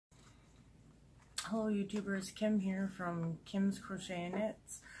Hello YouTubers, Kim here from Kim's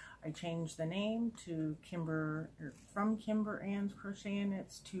Crochet&Knits. I changed the name to from Kimber Ann's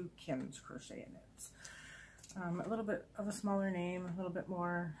Crochet&Knits to Kim's Crochet&Knits. A little bit of a smaller name, a little bit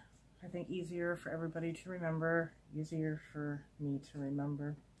more, I think, easier for everybody to remember, easier for me to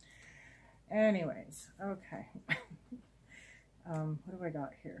remember. Anyways, okay. What do I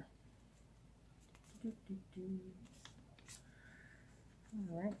got here?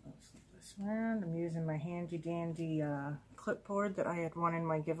 Alright, let's flip this around. I'm using my handy dandy clipboard that I had won in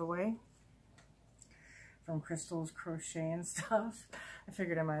my giveaway from Crystal's Crochet and Stuff. I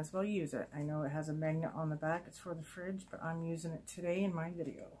figured I might as well use it. I know it has a magnet on the back, it's for the fridge, but I'm using it today in my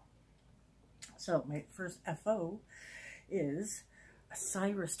video. So my first FO is a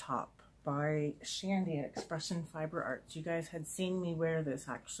Cyrus top by Shandy at Expression Fiber Arts. You guys had seen me wear this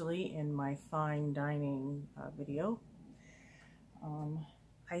actually in my fine dining video.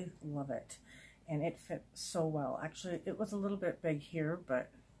 I love it, and it fit so well. Actually, it was a little bit big here,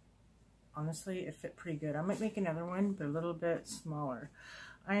 but honestly, it fit pretty good. I might make another one, but a little bit smaller.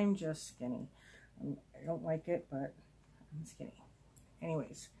 I'm just skinny. I don't like it, but I'm skinny.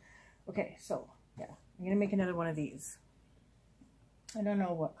 Anyways, okay, so yeah, I'm gonna make another one of these. I don't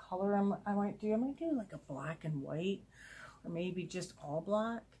know what color I might do. I might do like a black and white, or maybe just all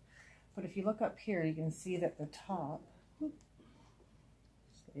black. But if you look up here, you can see that the top,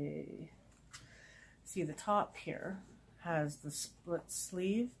 see the top here has the split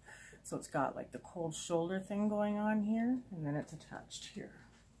sleeve, so it's got like the cold shoulder thing going on here, and then it's attached here.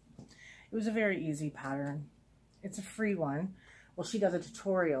 It was a very easy pattern. It's a free one. Well, she does a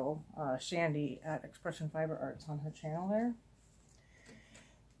tutorial, Shandy at Expression Fiber Arts, on her channel there.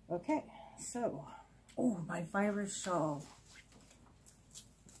 Okay, so, oh, my virus shawl.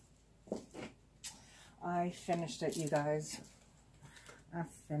 I finished it, you guys. I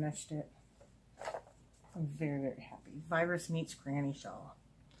finished it. I'm very, very happy. Virus meets Granny shawl.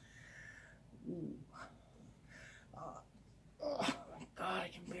 Ooh. Oh my God, I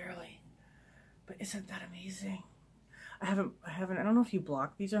can barely. But isn't that amazing? I haven't, I don't know if you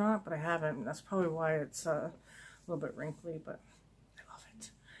blocked these or not, but I haven't. That's probably why it's a little bit wrinkly, but I love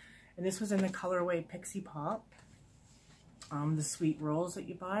it. And this was in the colorway Pixie Pop. The sweet rolls that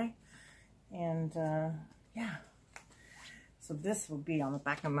you buy. And yeah. So this will be on the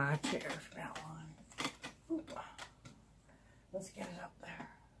back of my chair from now on. Oop. Let's get it up there.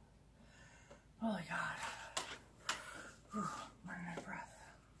 Oh my God. Whew, I'm running out of breath.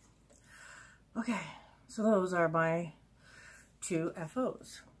 Okay, so those are my two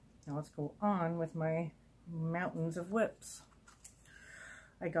FOs. Now let's go on with my mountains of whips.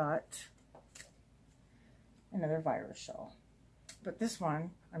 I got another virus shawl. But this one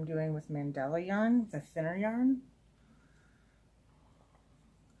I'm doing with Mandala yarn, the thinner yarn.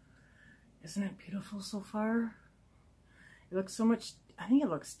 Isn't it beautiful so far? It looks so much, I think it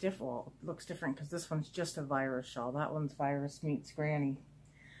looks different. It looks different because this one's just a virus shawl. That one's Virus Meets Granny.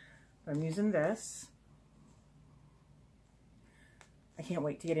 But I'm using this. I can't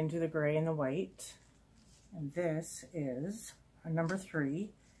wait to get into the gray and the white. And this is a number 3,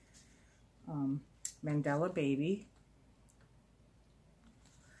 Mandala Baby.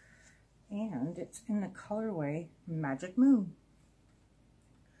 And it's in the colorway Magic Moon.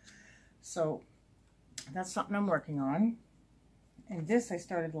 So that's something I'm working on. And this I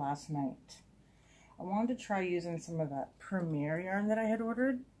started last night. I wanted to try using some of that Premier yarn that I had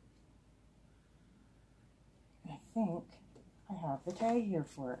ordered. I think I have the tag here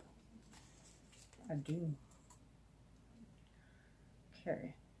for it. I do.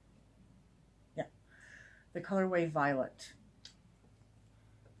 Okay. Yeah. The colorway Violet.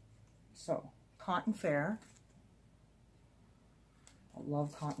 So, Cotton Fair. I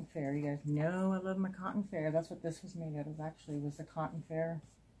love Cotton Fair. You guys know I love my Cotton Fair. That's what this was made out of, actually, was the Cotton Fair.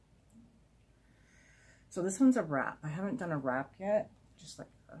 So this one's a wrap. I haven't done a wrap yet. Just like,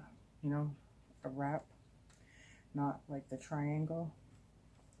 you know, a wrap. Not like the triangle.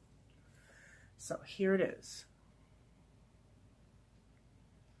 So here it is.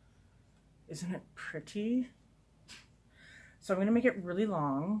 Isn't it pretty? So I'm going to make it really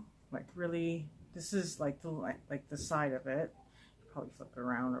long. Like really, this is like the side of it. Probably flip it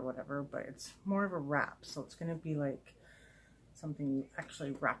around or whatever, but it's more of a wrap, so it's going to be like something you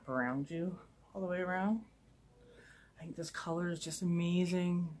actually wrap around you all the way around. I think this color is just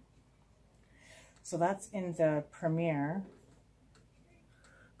amazing. So that's in the Premier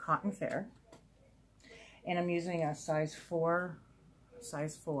Cotton Fair, and I'm using a size 4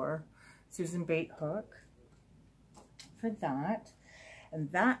 Susan Bate hook for that.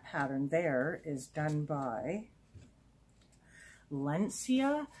 And that pattern there is done by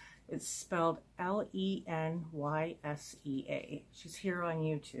Lencia. It's spelled Lenysa. She's here on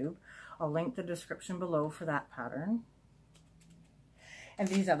YouTube. I'll link the description below for that pattern. And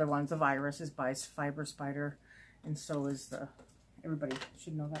these other ones, the Virus is by Fiber Spider, and so is the, everybody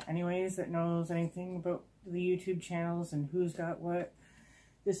should know that anyways, that knows anything about the YouTube channels and who's got what.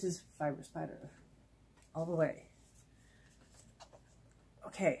 This is Fiber Spider all the way.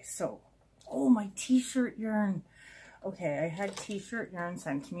 Okay, so, oh, my t-shirt yarn. Okay, I had t-shirt yarn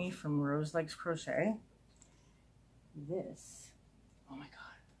sent to me from Rose Likes Crochet. This, oh my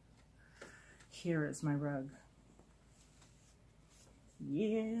god. Here is my rug.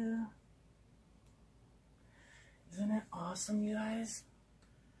 Yeah. Isn't it awesome, you guys?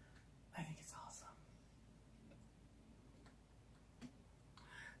 I think it's awesome.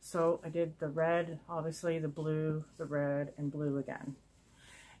 So I did the red, obviously the blue, the red, and blue again.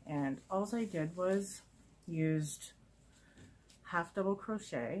 And all I did was used half double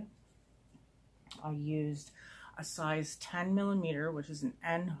crochet. I used a size 10 millimeter, which is an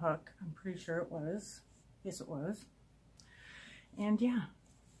N hook. I'm pretty sure it was. Yes, it was. And yeah,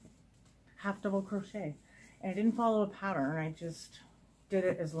 half double crochet. And I didn't follow a pattern. I just did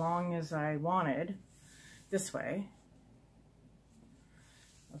it as long as I wanted this way.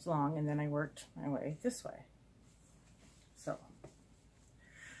 As long, and then I worked my way this way. So,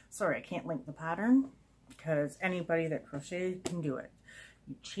 sorry, I can't link the pattern because anybody that crochets can do it.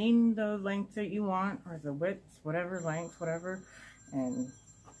 You chain the length that you want, or the width, whatever length, whatever, and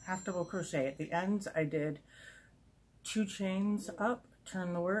half double crochet. At the ends, I did 2 chains up,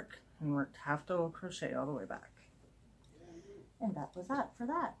 turn the work, and worked half double crochet all the way back. And that was that for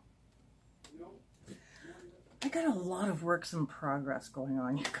that. I got a lot of works in progress going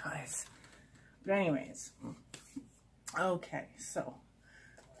on, you guys. But anyways, okay, so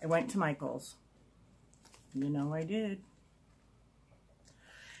I went to Michael's. You know I did.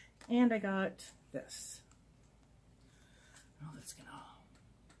 And I got this. Oh, that's gonna...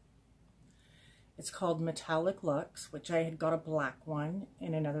 It's called Metallic Luxe, which I had got a black one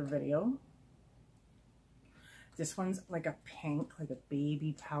in another video. This one's like a pink, like a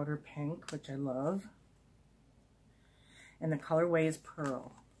baby powder pink, which I love. And the colorway is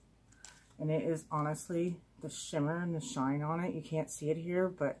Pearl. And it is honestly the shimmer and the shine on it. You can't see it here,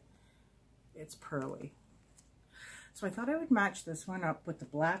 but it's pearly. So I thought I would match this one up with the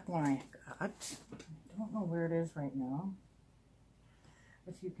black one I got. I don't know where it is right now,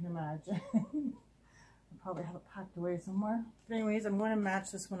 if you can imagine. I probably have it packed away somewhere. But anyways, I'm going to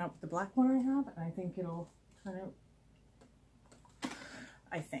match this one up with the black one I have, and I think it'll turn out,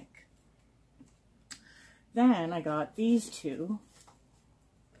 I think. Then I got these two.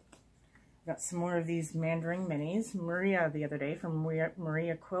 Got some more of these Mandarin minis. Maria the other day from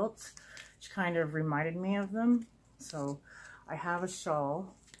Maria Quilts. She kind of reminded me of them. So I have a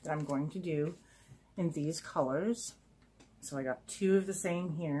shawl that I'm going to do in these colors. So I got 2 of the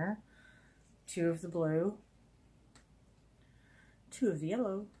same here, 2 of the blue, 2 of the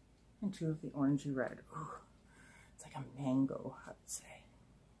yellow, and 2 of the orangey red. Ooh, it's like a mango, I would say.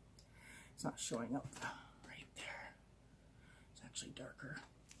 It's not showing up right there. It's actually darker.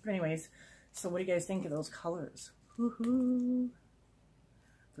 But anyways, so what do you guys think of those colors? Woohoo!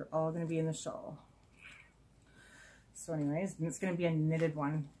 They're all going to be in the shawl. So anyways, and it's going to be a knitted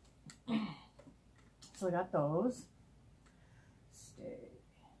one. So I got those. Stay.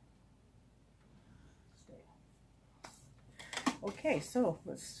 Okay, so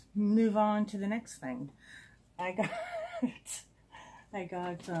let's move on to the next thing. I'm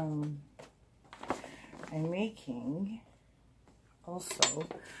making also,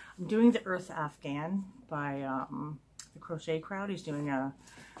 I'm doing the Earth Afghan by the Crochet Crowd. He's doing a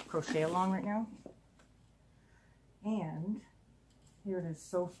crochet along right now. And here it is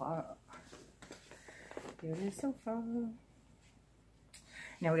so far. Here it is so far.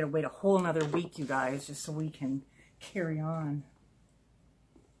 Now we gotta wait a whole another week, you guys, just so we can carry on.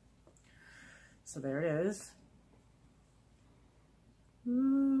 So there it is.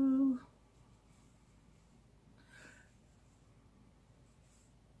 Ooh.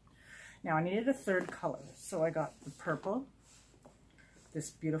 Now I needed a third color, so I got the purple, this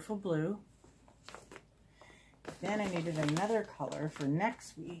beautiful blue. Then I needed another color for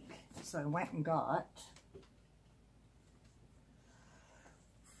next week, so I went and got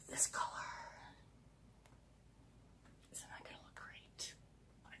this color. Isn't that gonna look great?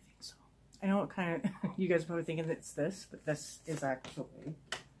 I think so. I know what kind of, you guys are probably thinking it's this, but this is actually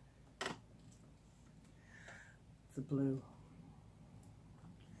the blue.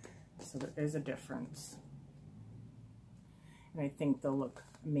 So there is a difference. And I think they'll look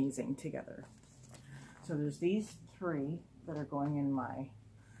amazing together. So there's these 3 that are going in my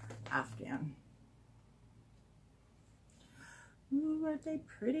Afghan. Ooh, aren't they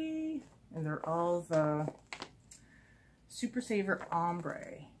pretty? And they're all the Super Saver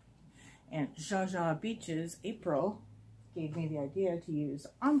Ombre. And Jaja Beaches, April, gave me the idea to use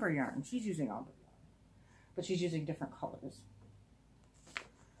ombre yarn. She's using ombre yarn, but she's using different colors.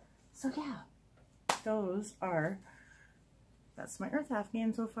 So yeah, that's my Earth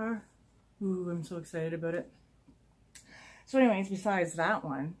Afghan so far. Ooh, I'm so excited about it. So anyways, besides that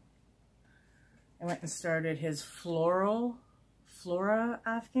one, I went and started his Flora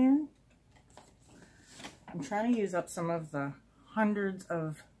Afghan. I'm trying to use up some of the hundreds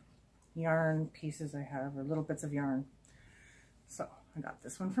of yarn pieces I have, or little bits of yarn. So I got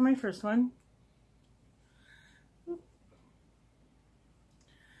this one for my first one.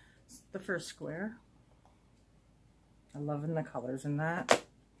 It's the first square. I'm loving the colors in that.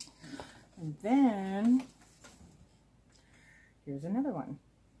 And then here's another one.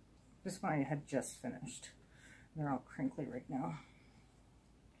 This one I had just finished. They're all crinkly right now.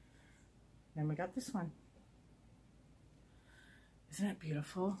 Then we got this one. Isn't it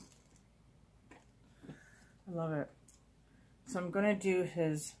beautiful? I love it. So I'm going to do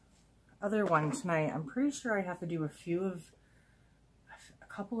his other one tonight. I'm pretty sure I have to do a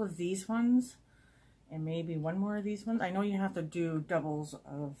couple of these ones and maybe one more of these ones. I know you have to do doubles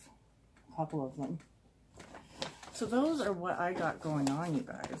of a couple of them. So those are what I got going on, you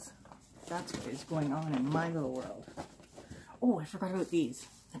guys. That's what is going on in my little world. Oh, I forgot about these.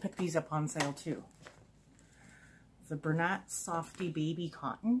 I picked these up on sale too. The Bernat Softy Baby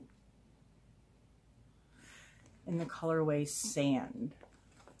Cotton in the colorway Sand.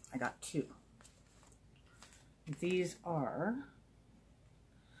 I got two. These are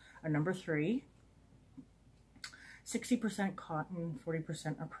a number 3, 60% cotton,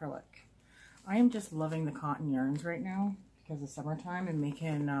 40% acrylic. I am just loving the cotton yarns right now because it's summertime and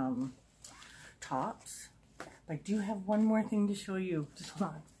making tops. But I do have one more thing to show you. Just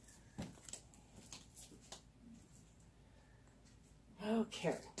hold on.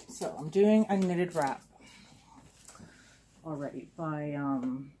 Okay, so I'm doing a knitted wrap already by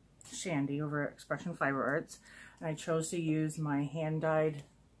Shandy over at Expression Fiber Arts, and I chose to use my hand-dyed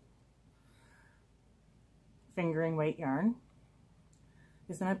fingering weight yarn.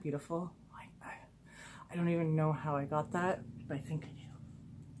 Isn't that beautiful? I don't even know how I got that, but I think I do.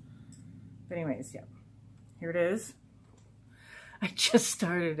 But anyways, yeah, here it is. I just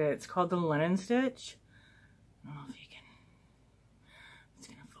started it. It's called the Linen Stitch. I don't know if you can, it's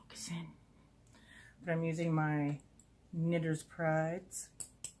gonna focus in. But I'm using my Knitter's Prides.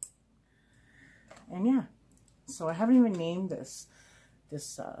 And yeah, so I haven't even named this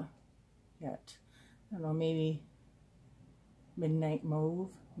yet. I don't know, maybe Midnight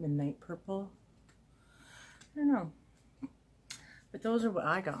Mauve, Midnight Purple. I don't know. But those are what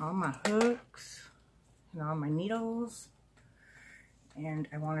I got on my hooks and on my needles. And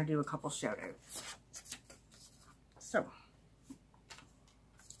I want to do a couple shout outs. So,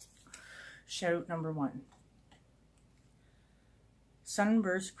 shout out number 1.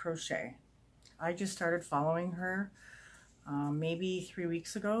 Sunburst Crochet. I just started following her maybe 3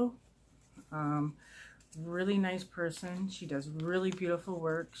 weeks ago. Really nice person. She does really beautiful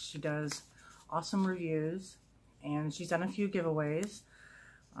work. She does awesome reviews, and she's done a few giveaways.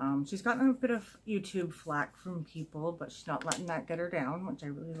 She's gotten a bit of YouTube flack from people, but she's not letting that get her down, which I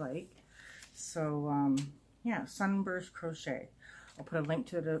really like. So yeah, Sunburst Crochet. I'll put a link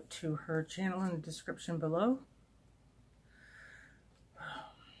to her channel in the description below.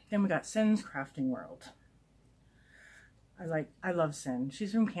 Then we got Cyns Crafting World. I love Cyns.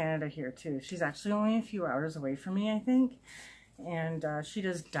 She's from Canada here too. She's actually only a few hours away from me, I think. And she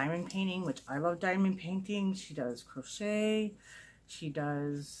does diamond painting, which I love diamond painting. She does crochet. She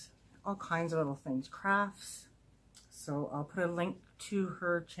does all kinds of little things, crafts. So I'll put a link to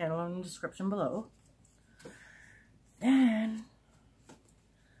her channel in the description below. Then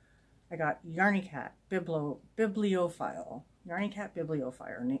I got Yarnykat bibliophile. Yarnykat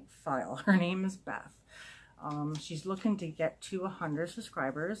bibliophile. Her name is Beth. She's looking to get to 100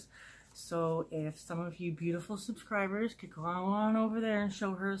 subscribers. So if some of you beautiful subscribers could go on over there and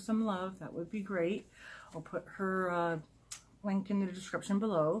show her some love, that would be great. I'll put her link in the description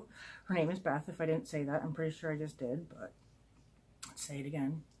below. Her name is Beth, if I didn't say that. I'm pretty sure I just did, but let's say it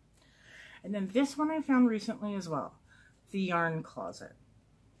again. And then this one I found recently as well. The Yarn Closet.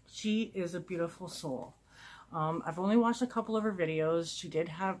 She is a beautiful soul. I've only watched a couple of her videos. She did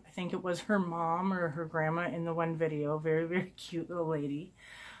have, I think it was her mom or her grandma in the one video. Very, very cute little lady.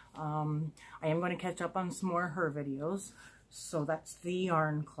 I am going to catch up on some more of her videos. So that's the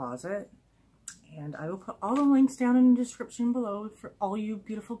Yarn Closet. And I will put all the links down in the description below for all you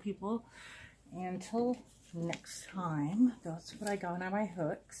beautiful people. And until next time, that's what I got on my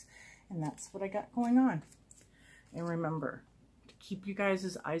hooks. And that's what I got going on. And remember to keep you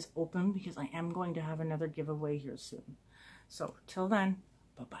guys' eyes open because I am going to have another giveaway here soon. So till then,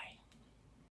 bye-bye.